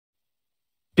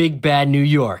Big Bad New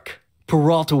York.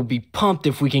 Peralta will be pumped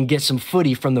if we can get some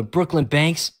footy from the Brooklyn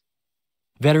Banks,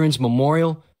 Veterans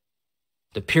Memorial,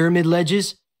 the Pyramid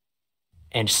Ledges,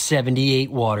 and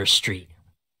 78 Water Street.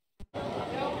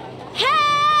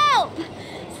 Help!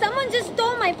 Someone just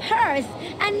stole my purse,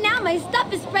 and now my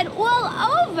stuff is spread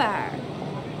all over.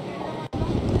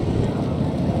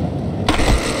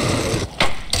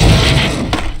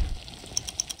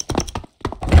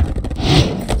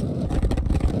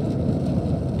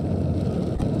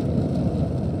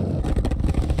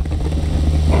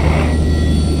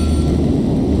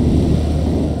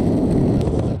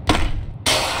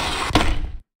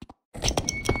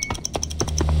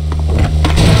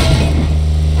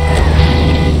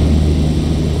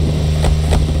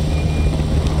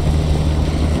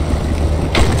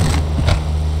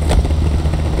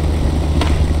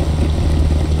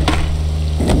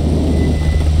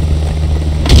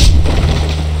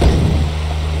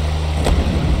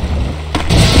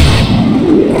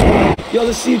 Yo,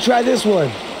 let's see you try this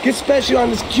one. Get special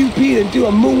on this QP and do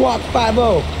a moonwalk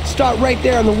 5-0. Start right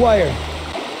there on the wire.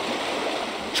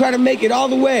 Try to make it all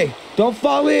the way. Don't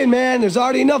fall in, man. There's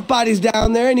already enough bodies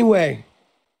down there anyway.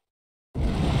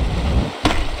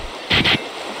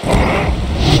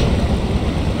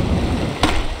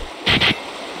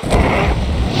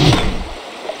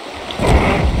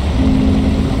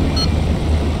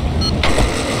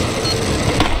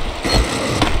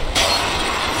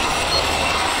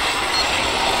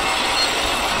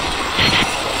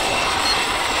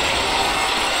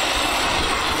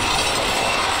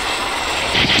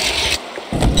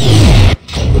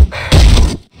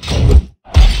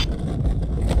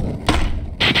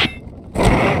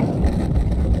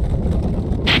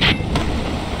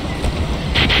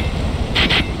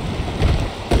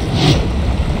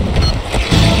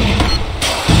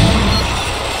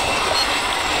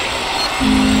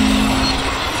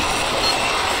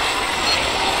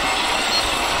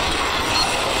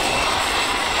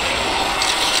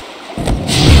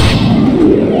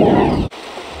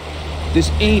 This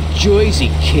ain't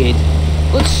Jersey, kid.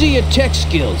 Let's see your tech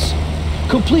skills.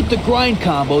 Complete the grind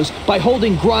combos by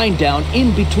holding grind down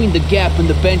in between the gap and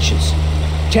the benches.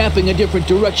 Tapping a different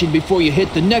direction before you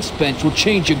hit the next bench will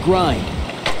change your grind.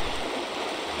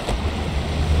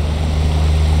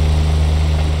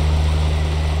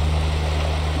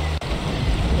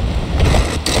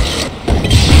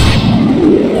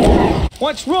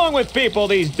 What's wrong with people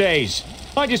these days?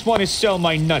 I just want to sell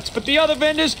my nuts, but the other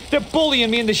vendors, they're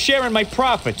bullying me into sharing my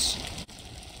profits.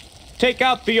 Take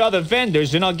out the other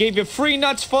vendors and I'll give you free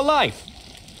nuts for life.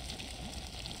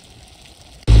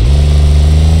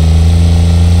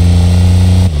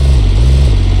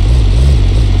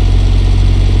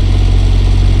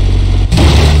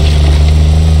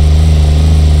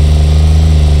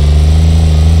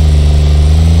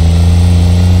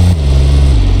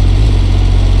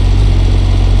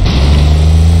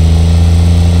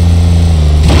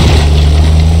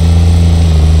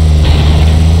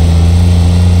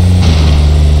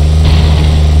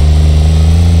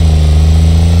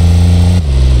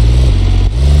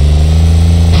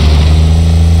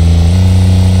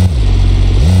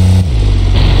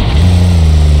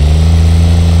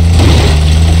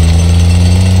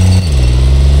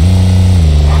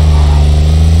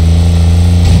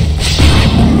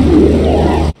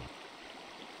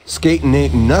 Skating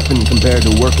ain't nothing compared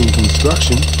to working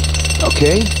construction.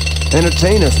 Okay,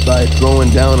 entertain us by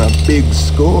throwing down a big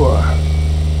score.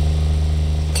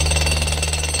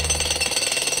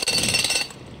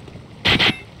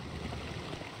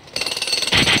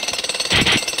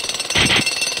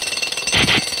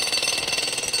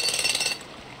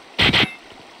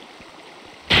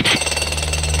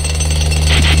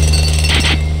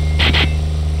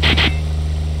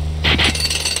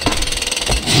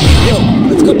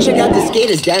 Check out the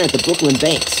skaters down at the Brooklyn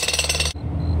Banks.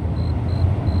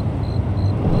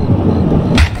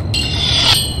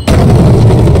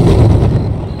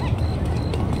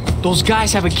 Those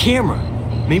guys have a camera.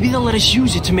 Maybe they'll let us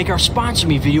use it to make our sponsor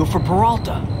me video for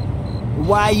Peralta.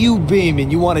 Why you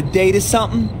beaming? You want a date or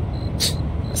something?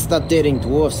 I stopped dating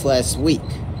dwarfs last week.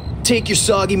 Take your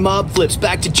soggy mob flips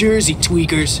back to Jersey,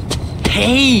 tweakers.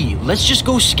 Hey, let's just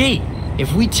go skate.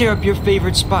 If we tear up your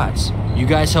favorite spots, you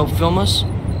guys help film us?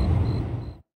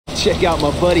 Check out my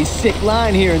buddy's sick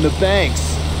line here in the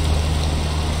Banks.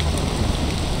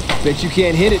 Bet you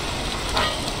can't hit it.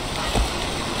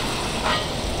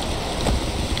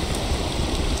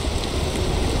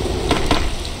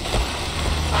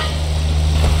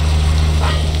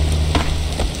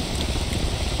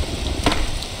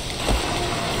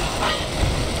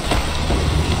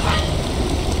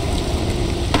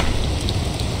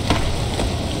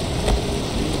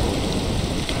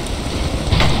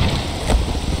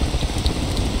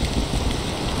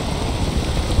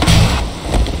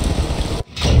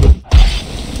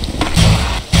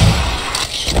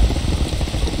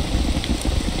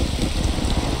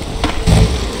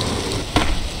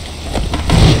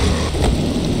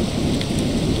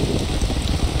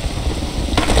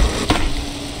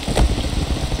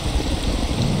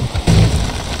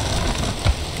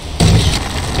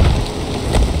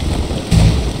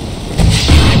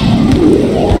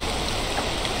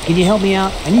 Can you help me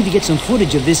out? I need to get some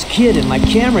footage of this kid and my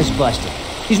camera's busted.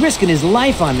 He's risking his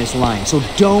life on this line, so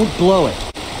don't blow it.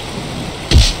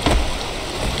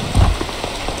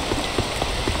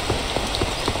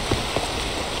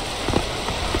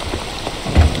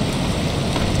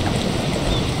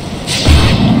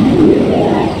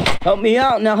 Help me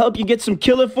out and I'll help you get some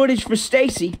killer footage for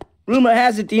Stacy. Rumor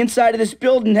has it the inside of this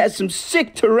building has some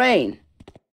sick terrain.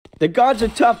 The guards are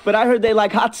tough, but I heard they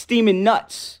like hot steaming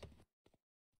nuts.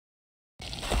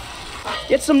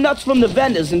 Get some nuts from the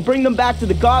vendors and bring them back to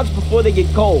the guards before they get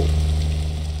cold.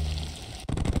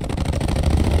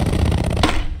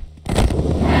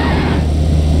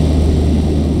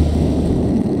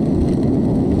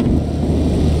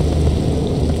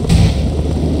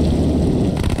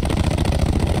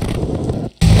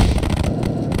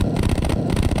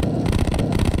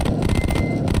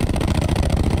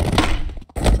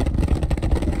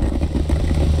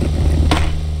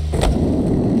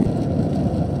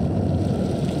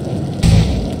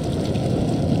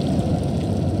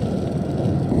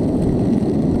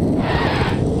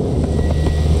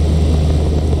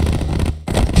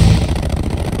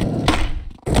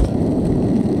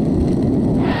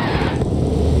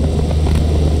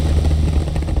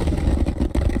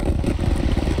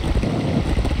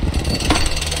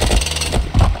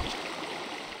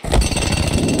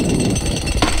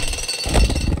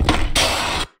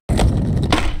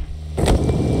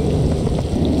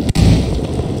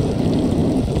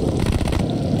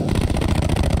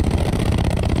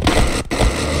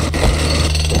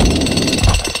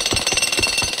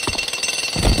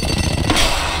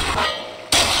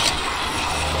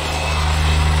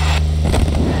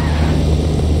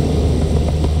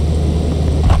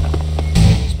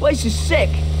 This is sick.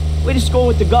 Way to score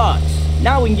with the guards.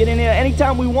 Now we can get in here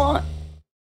anytime we want.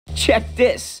 Check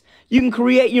this. You can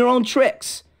create your own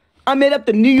tricks. I made up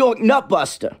the New York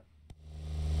Nutbuster.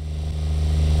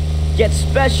 Get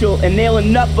special and nail a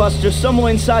Nutbuster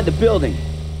somewhere inside the building.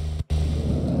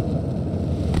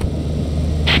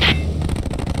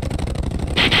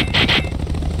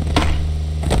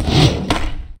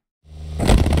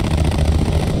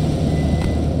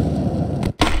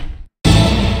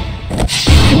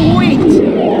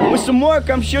 Some work,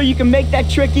 I'm sure you can make that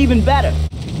trick even better.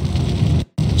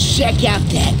 Check out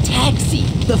that taxi.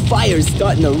 The fire's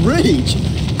starting to rage.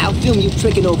 I'll film you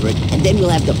tricking over it, and then we'll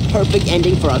have the perfect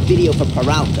ending for our video for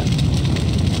Peralta.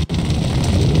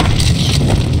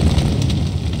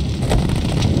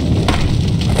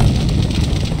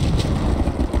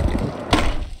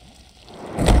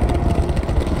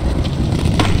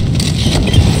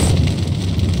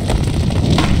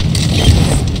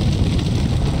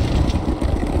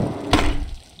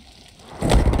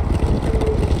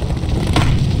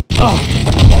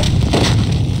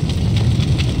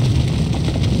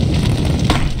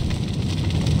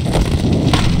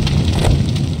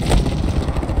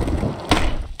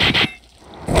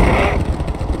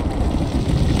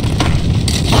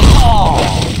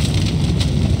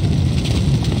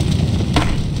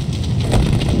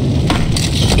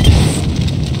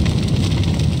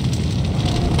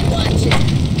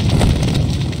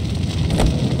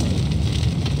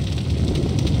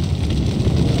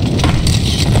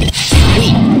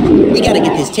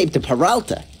 Tape to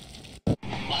Peralta.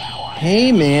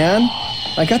 Hey, man.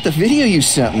 I got the video you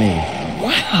sent me.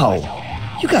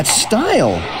 Wow. You got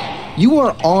style. You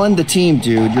are on the team,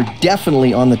 dude. You're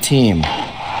definitely on the team.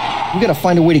 We gotta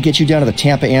find a way to get you down to the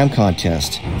Tampa Am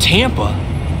contest. Tampa?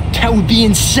 That would be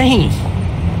insane.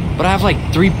 But I have like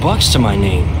 $3 to my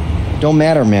name. Don't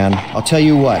matter, man. I'll tell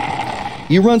you what.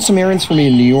 You run some errands for me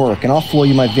in New York, and I'll flow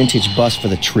you my vintage bus for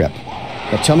the trip.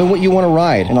 Now tell me what you want to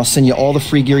ride, and I'll send you all the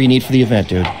free gear you need for the event,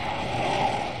 dude.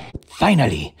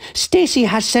 Finally, Stacy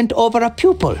has sent over a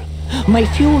pupil. My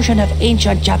fusion of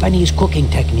ancient Japanese cooking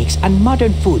techniques and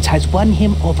modern foods has won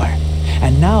him over.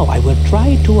 And now I will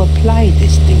try to apply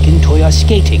this thinking to your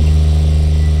skating.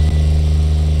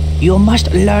 You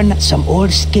must learn some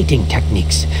old skating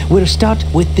techniques. We'll start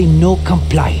with the no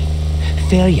comply.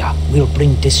 Failure will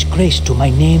bring disgrace to my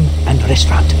name and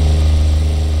restaurant.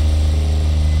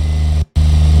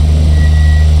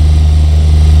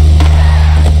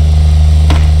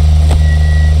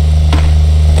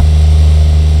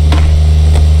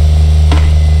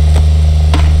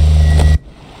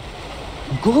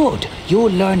 Good, you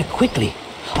learn quickly.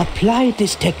 Apply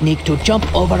this technique to jump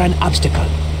over an obstacle.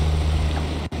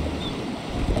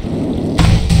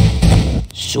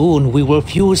 Soon we will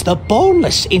fuse the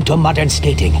boneless into modern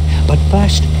skating, but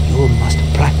first you must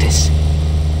practice.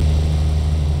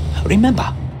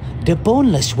 Remember, the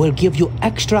boneless will give you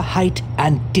extra height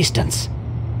and distance.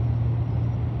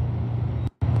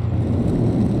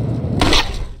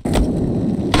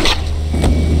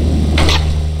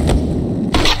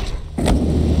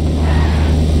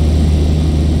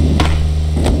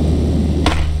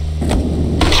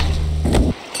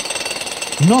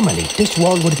 Normally, this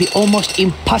wall would be almost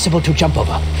impossible to jump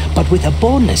over, but with a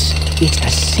boneless, it's a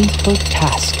simple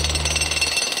task.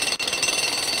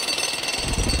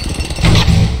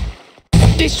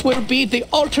 This will be the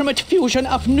ultimate fusion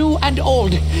of new and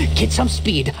old. Get some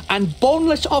speed and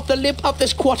boneless off the lip of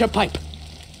this quarter pipe.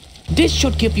 This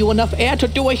should give you enough air to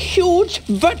do a huge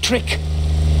vert trick.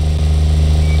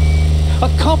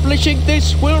 Accomplishing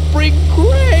this will bring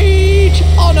great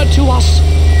honor to us.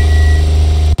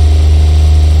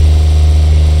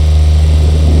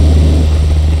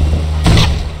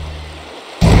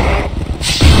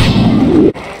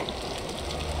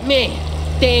 Man,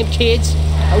 damn kids.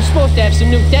 I was supposed to have some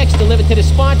new decks delivered to the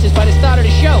sponsors by the start of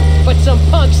the show, but some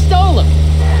punk stole them.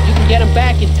 You can get them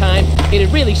back in time,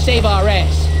 it'd really save our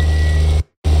ass.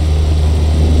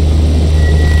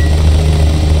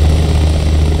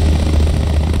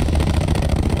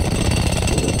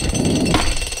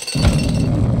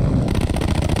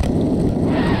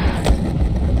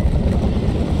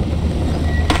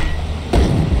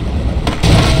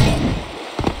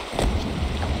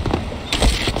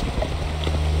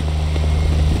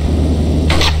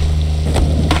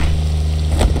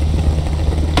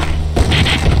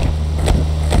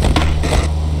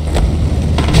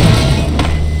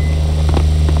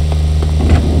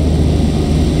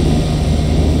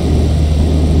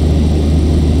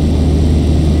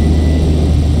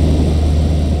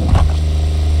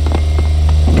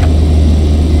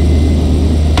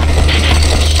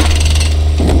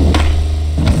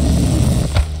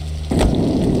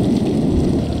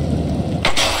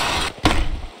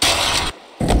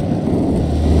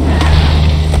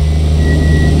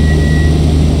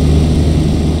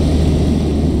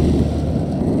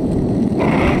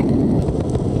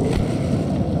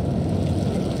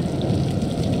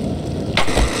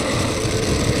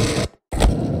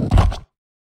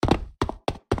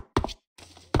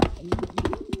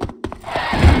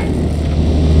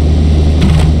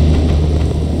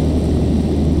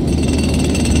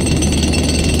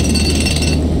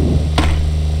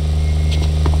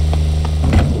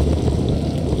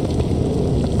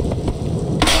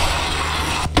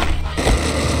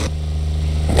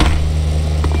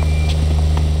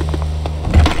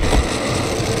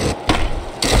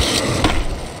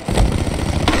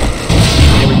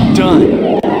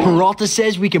 Done. Peralta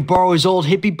says we can borrow his old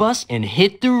hippie bus and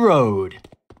hit the road.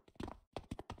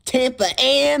 Tampa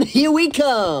Am, here we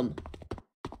come.